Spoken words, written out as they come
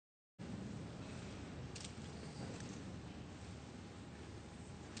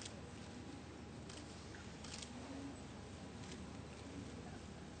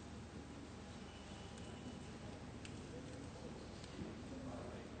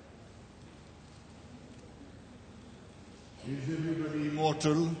Is everybody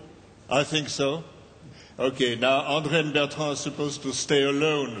immortal? I think so. Okay, now André and Bertrand are supposed to stay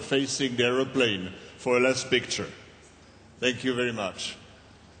alone facing the aeroplane for a last picture. Thank you very much.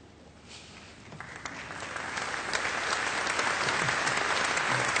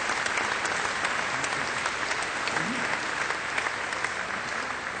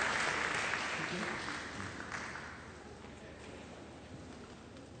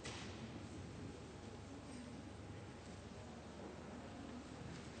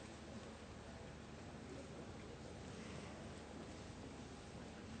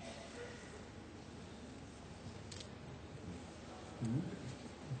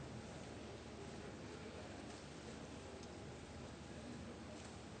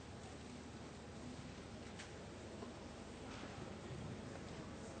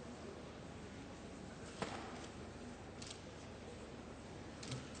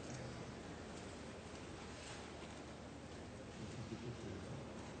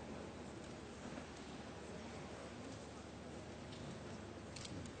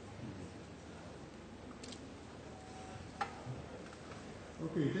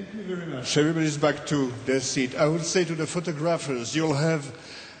 Okay, thank you very much. Everybody's back to their seat. I would say to the photographers, you'll have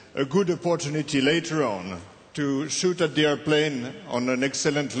a good opportunity later on to shoot at the airplane on an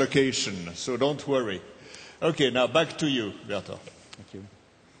excellent location, so don't worry. Okay, now back to you, Bertrand. Thank you.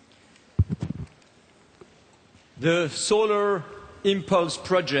 The Solar Impulse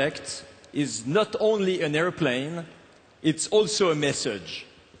project is not only an airplane, it's also a message.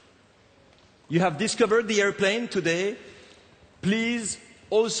 You have discovered the airplane today. Please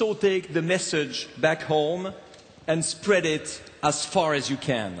also take the message back home and spread it as far as you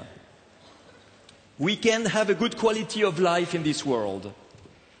can. We can have a good quality of life in this world.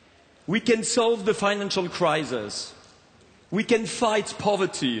 We can solve the financial crisis. We can fight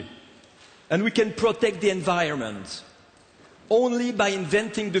poverty. And we can protect the environment only by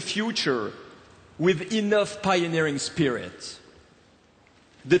inventing the future with enough pioneering spirit.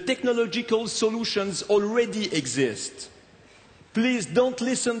 The technological solutions already exist. Please don't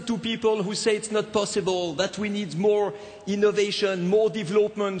listen to people who say it's not possible, that we need more innovation, more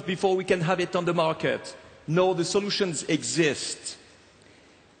development before we can have it on the market. No, the solutions exist.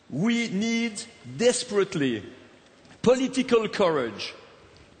 We need desperately political courage,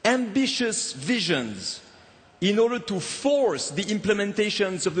 ambitious visions in order to force the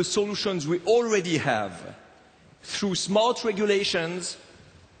implementations of the solutions we already have through smart regulations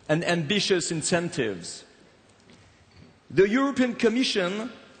and ambitious incentives. The European Commission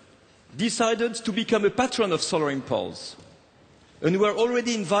decided to become a patron of Solar Impulse, and we are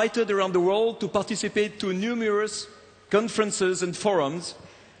already invited around the world to participate to numerous conferences and forums,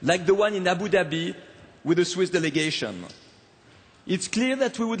 like the one in Abu Dhabi with the Swiss delegation. It's clear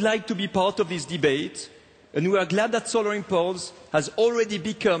that we would like to be part of this debate, and we are glad that Solar Impulse has already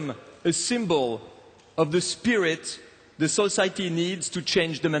become a symbol of the spirit the society needs to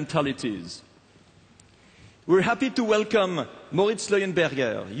change the mentalities. We're happy to welcome Moritz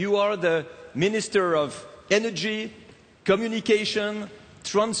Leuenberger. You are the Minister of Energy, Communication,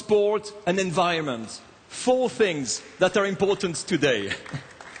 Transport and Environment. 4 things that are important today.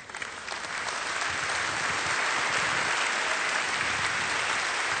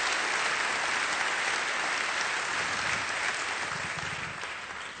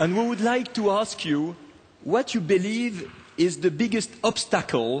 And we would like to ask you what you believe is the biggest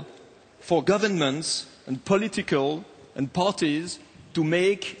obstacle for governments and political and parties to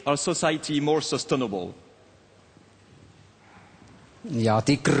make our society more sustainable. Ja,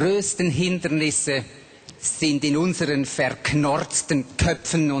 die größten Hindernisse sind in unseren verknorzten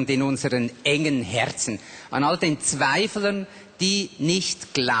Köpfen und in unseren engen Herzen. An all den Zweiflern, die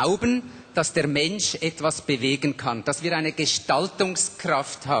nicht glauben, dass der Mensch etwas bewegen kann, dass wir eine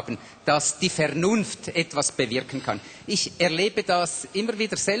Gestaltungskraft haben, dass die Vernunft etwas bewirken kann. Ich erlebe das immer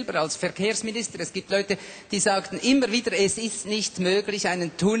wieder selber als Verkehrsminister. Es gibt Leute, die sagten immer wieder, es ist nicht möglich,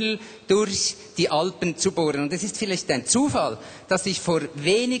 einen Tunnel durch die Alpen zu bohren. Und es ist vielleicht ein Zufall, dass ich vor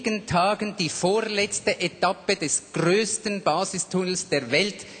wenigen Tagen die vorletzte Etappe des größten Basistunnels der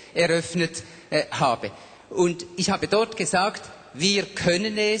Welt eröffnet habe. Und ich habe dort gesagt, wir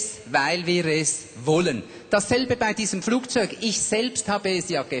können es, weil wir es wollen. Dasselbe bei diesem Flugzeug. Ich selbst habe es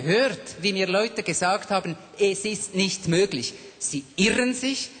ja gehört, wie mir Leute gesagt haben, es ist nicht möglich. Sie irren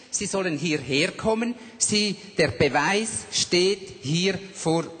sich, sie sollen hierher kommen, der Beweis steht hier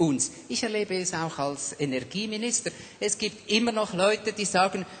vor uns. Ich erlebe es auch als Energieminister. Es gibt immer noch Leute, die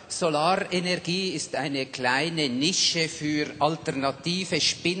sagen, Solarenergie ist eine kleine Nische für alternative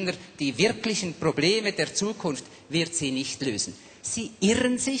Spinner. Die wirklichen Probleme der Zukunft wird sie nicht lösen. Sie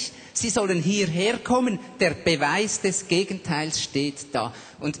irren sich, Sie sollen hierher kommen. Der Beweis des Gegenteils steht da.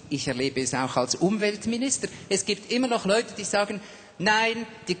 Und ich erlebe es auch als Umweltminister. Es gibt immer noch Leute, die sagen, nein,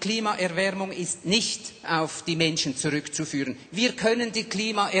 die Klimaerwärmung ist nicht auf die Menschen zurückzuführen. Wir können die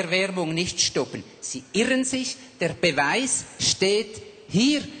Klimaerwärmung nicht stoppen. Sie irren sich, der Beweis steht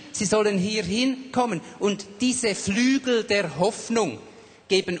hier. Sie sollen hier hinkommen. Und diese Flügel der Hoffnung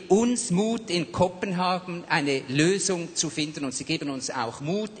geben uns Mut, in Kopenhagen eine Lösung zu finden. Und sie geben uns auch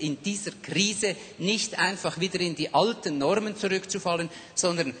Mut, in dieser Krise nicht einfach wieder in die alten Normen zurückzufallen,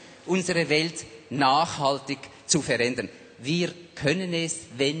 sondern unsere Welt nachhaltig zu verändern. Wir können es,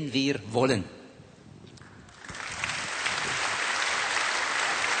 wenn wir wollen.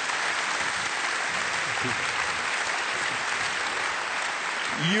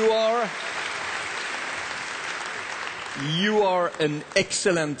 You are an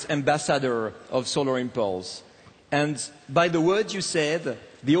excellent ambassador of Solar Impulse. And by the words you said,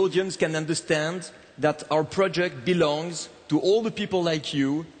 the audience can understand that our project belongs to all the people like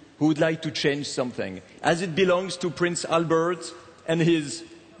you who would like to change something, as it belongs to Prince Albert and his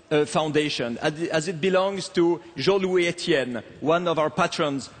foundation, as it belongs to Jean-Louis Etienne, one of our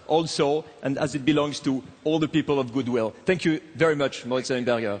patrons also, and as it belongs to all the people of goodwill. Thank you very much, Moritz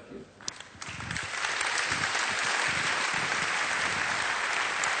Ellenberger.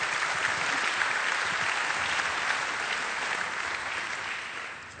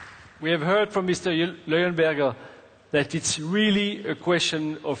 We have heard from Mr. Leuenberger that it's really a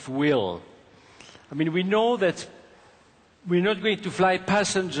question of will. I mean, we know that we're not going to fly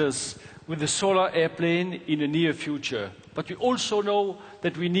passengers with a solar airplane in the near future. But we also know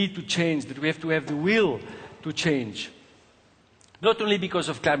that we need to change, that we have to have the will to change. Not only because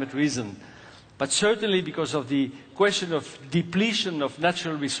of climate reason, but certainly because of the question of depletion of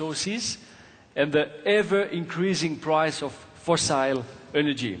natural resources and the ever-increasing price of fossil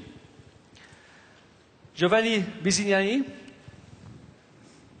energy. Giovanni Bisignani,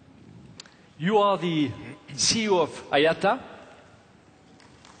 you are the CEO of IATA.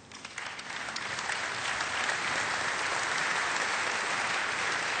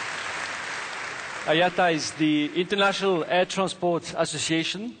 IATA is the International Air Transport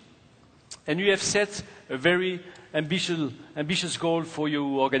Association, and you have set a very ambitious goal for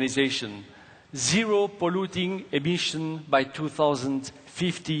your organization: zero polluting emission by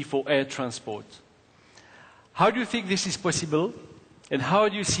 2050 for air transport. How do you think this is possible, and how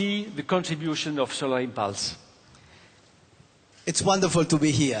do you see the contribution of Solar Impulse? It's wonderful to be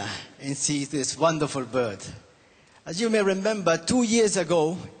here and see this wonderful bird. As you may remember, 2 years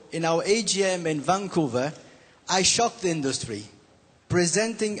ago, in our AGM in Vancouver, I shocked the industry,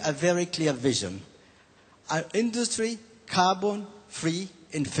 presenting a very clear vision. Our industry, carbon-free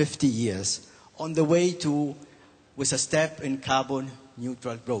in 50 years, on the way to, with a step in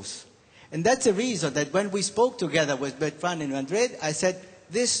carbon-neutral growth. And that's the reason that when we spoke together with Bertrand and Madrid, I said,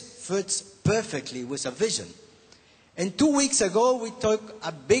 this fits perfectly with a vision. And 2 weeks ago, we took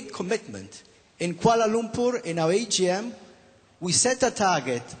a big commitment. In Kuala Lumpur, in our AGM, we set a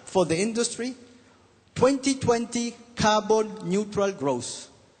target for the industry, 2020 carbon-neutral growth.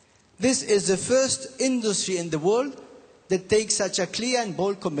 This is the first industry in the world that takes such a clear and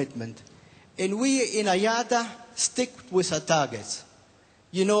bold commitment. And we in IATA stick with our targets.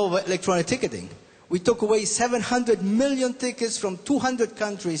 You know, electronic ticketing. We took away 700 million tickets from 200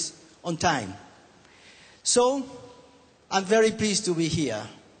 countries on time. So, I'm very pleased to be here,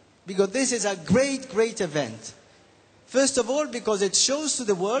 because this is a great, great event. First of all, because it shows to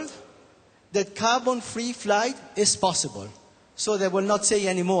the world that carbon-free flight is possible. So they will not say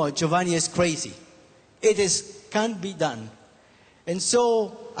anymore, Giovanni is crazy. Can be done. And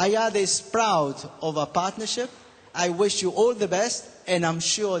so, IATA is proud of our partnership. I wish you all the best, and I'm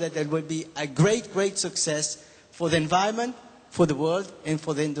sure that there will be a great, great success for the environment, for the world, and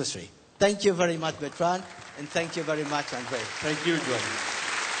for the industry. Thank you very much, Bertrand, and thank you very much, Andre. Thank you, Giovanni.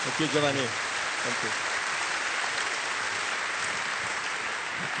 Thank you, Giovanni. Thank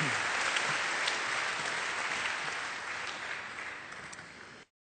you.